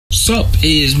Sup, it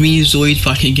is me Zoid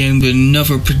back again with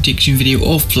another prediction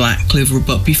video of Black Clover.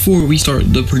 But before we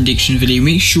start the prediction video,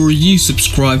 make sure you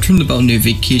subscribe, turn the bell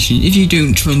notification. If you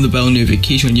don't turn the bell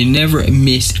notification, you never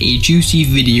miss a juicy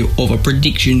video of a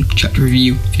prediction, chapter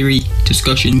review, theory,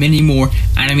 discussion, many more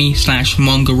anime /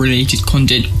 manga related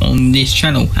content on this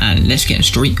channel. And let's get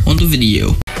straight on the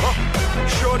video.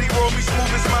 Shorty roll me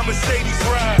smooth as my Mercedes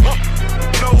ride.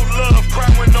 No love, cry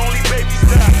when only babies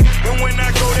die. And when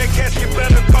I go, that casket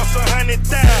better cost 100,000.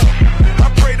 I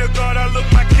pray to God I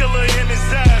look my killer in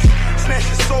his eyes. Snatch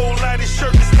his soul out his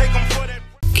shirt, just take him for that.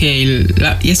 Okay,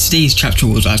 yesterday's chapter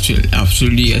was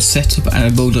absolutely a setup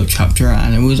and a build-up chapter,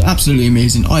 and it was absolutely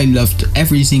amazing. I loved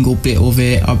every single bit of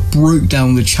it. I broke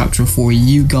down the chapter for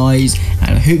you guys,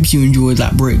 and I hope you enjoyed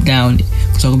that breakdown,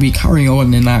 because I'll be carrying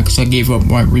on in that because I gave up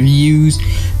my reviews.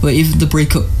 But if the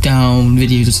breakup down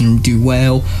video doesn't do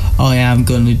well, I am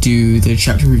going to do the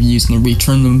chapter reviews and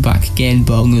return them back again,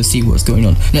 but I'm going to see what's going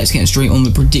on. Let's get straight on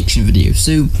the prediction video.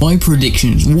 So, my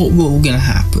predictions, what will going to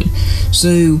happen?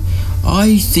 So,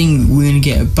 I think we're going to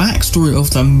get a backstory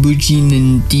of the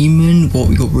Mujinin demon, what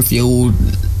we got revealed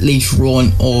later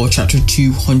on, or chapter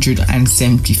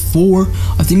 274. I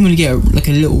think we're going to get like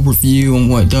a little review on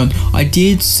what it done. I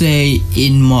did say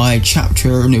in my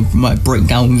chapter, my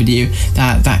breakdown video,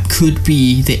 that could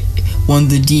be one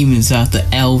of the demons that the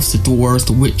elves, the dwarves,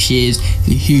 the witches,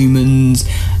 the humans,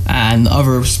 and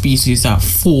other species that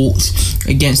fought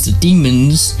against the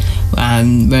demons,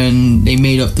 and when they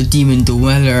made up the demon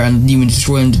dweller and the demon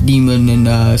destroyer and the demon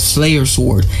and slayer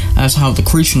sword, that's how the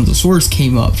creation of the swords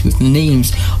came up with the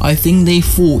names. I think they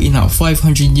fought in that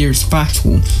 500 years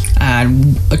battle,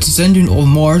 and a descendant of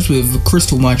Mars with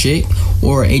crystal magic,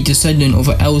 or a descendant of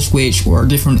an Elves witch or a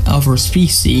different other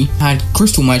species, had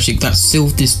crystal magic that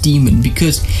sealed this demon,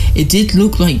 because it did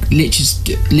look like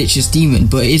Lich's demon,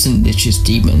 but it isn't Lich's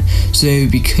demon. So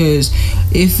because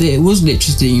if it was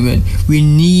Lich's demon, we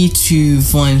need to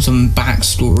find some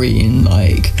backstory in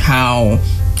like how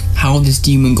this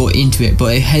demon got into it,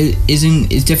 but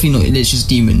it's definitely not Lich's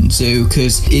demon. So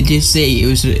because it did say it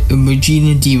was a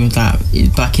Mujinin demon that is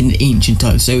back in the ancient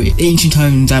times. So ancient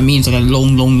times, that means like a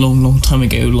long time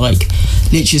ago, like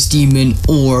Lich's demon,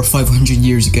 or 500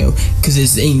 years ago, because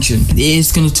it's ancient. It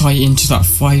is going to tie into that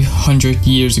 500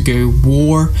 years ago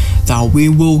war that we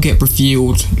will get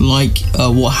revealed, like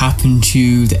what happened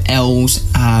to the elves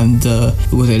and the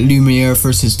Lumiere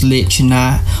versus Lich, and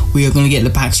that we are going to get the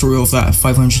backstory of that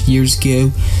 500 years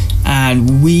ago,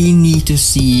 and we need to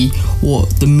see what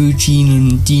the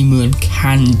Mujinin demon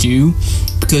can do,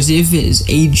 because if it's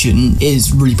ancient,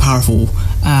 it's really powerful,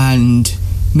 and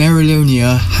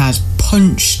Mereoleona has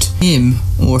punched him,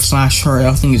 or slash her,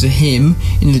 I think it's a him,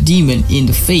 in the demon in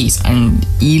the face, and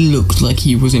he looked like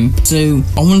he was in. So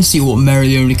I want to see what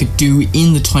Mereoleona could do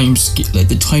in the time skip, like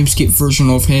the time skip version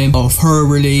of her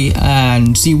really,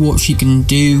 and see what she can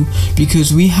do,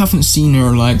 because we haven't seen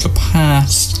her like the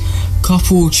past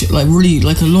couple, like really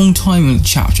like a long time in the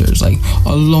chapters, like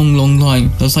a long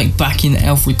time. That's like back in the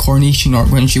elf reincarnation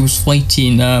arc when she was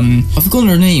fighting I've forgotten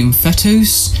her name,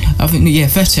 Fetos, I think, yeah,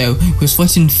 Feto was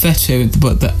fighting Feto,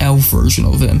 but the elf version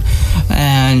of him,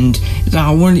 and I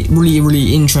want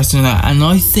really interested in that. And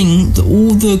I think that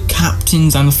all the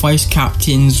captains and the vice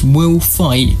captains will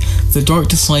fight the Dark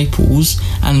Disciples,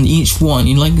 and each one,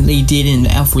 like they did in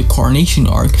the elf reincarnation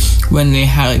arc, when they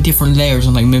had like different layers,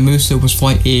 and like Mimosa was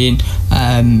fighting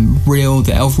Real,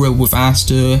 the elf real with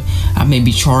Asta, and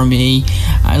maybe Charmy,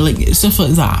 and like stuff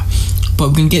like that. But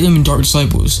we're gonna get them in Dark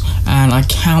Disciples, and I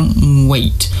can't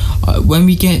wait. When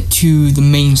we get to the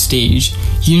main stage,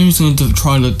 Yuno's gonna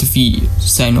try to defeat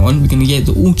Zenon. We're gonna get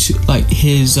we're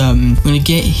gonna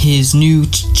get his new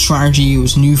strategy, or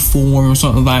his new form, or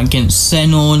something like that against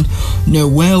Zenon.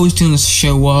 Noelle is gonna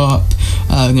show up.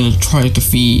 Gonna try to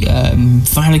defeat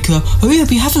Vanica. Oh yeah,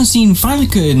 we haven't seen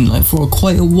Vanica in for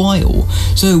quite a while.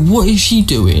 So what is she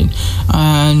doing?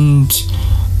 And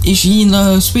is she in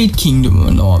the Spade Kingdom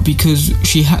or not? Because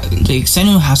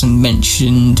Zenon hasn't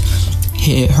mentioned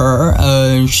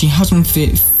her. She hasn't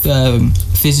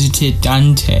visited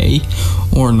Dante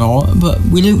or not, but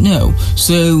we don't know.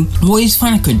 So what is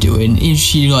Vanica doing? Is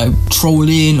she like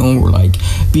trolling, or like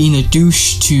being a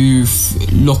douche to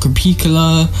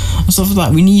Locapiccola and stuff like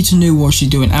that? We need to know what she's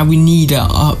doing, and we need an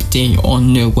update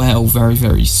on Noelle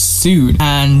very soon. soon.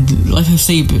 And like I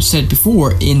said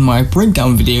before in my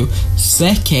breakdown video,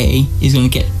 Seki is going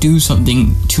to do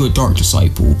something to a Dark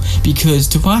Disciple, because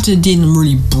Tabata didn't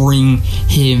really bring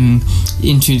him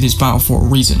into this battle for a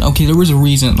reason. Okay, there was a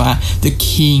reason that the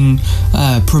king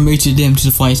promoted him to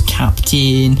the vice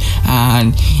captain,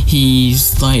 and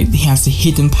he's like, he has the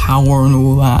hidden power and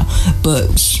all that, but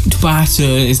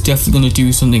Tabata is definitely going to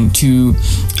do something to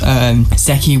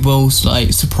Seki. Will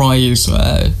like surprise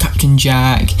Captain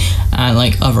Jack and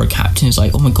like other captains,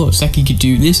 like, oh my god, Seki could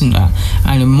do this and that,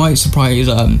 and it might surprise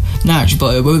Natch,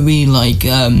 but it won't be like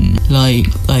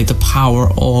the power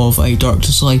of a Dark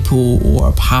Disciple or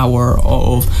a power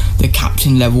of the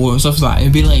captain level or stuff like that.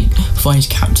 It'd be like vice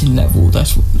captain level.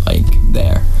 That's like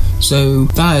there. So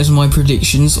that is my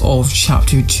predictions of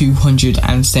chapter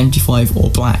 275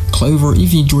 of Black Clover.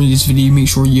 If you enjoyed this video, make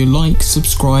sure you like,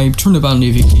 subscribe, turn the bell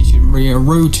notification. We're on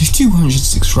road to 200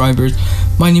 subscribers.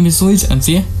 My name is Lloyd, and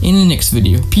see ya in the next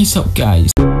video. Peace out, guys.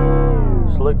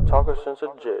 Slick talker since a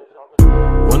jet.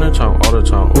 Winter time, all the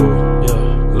time, ooh,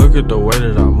 yeah. Look at the way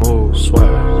that I move,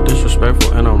 swag,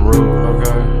 disrespectful and I'm rude,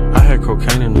 okay. I had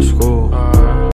cocaine in the school,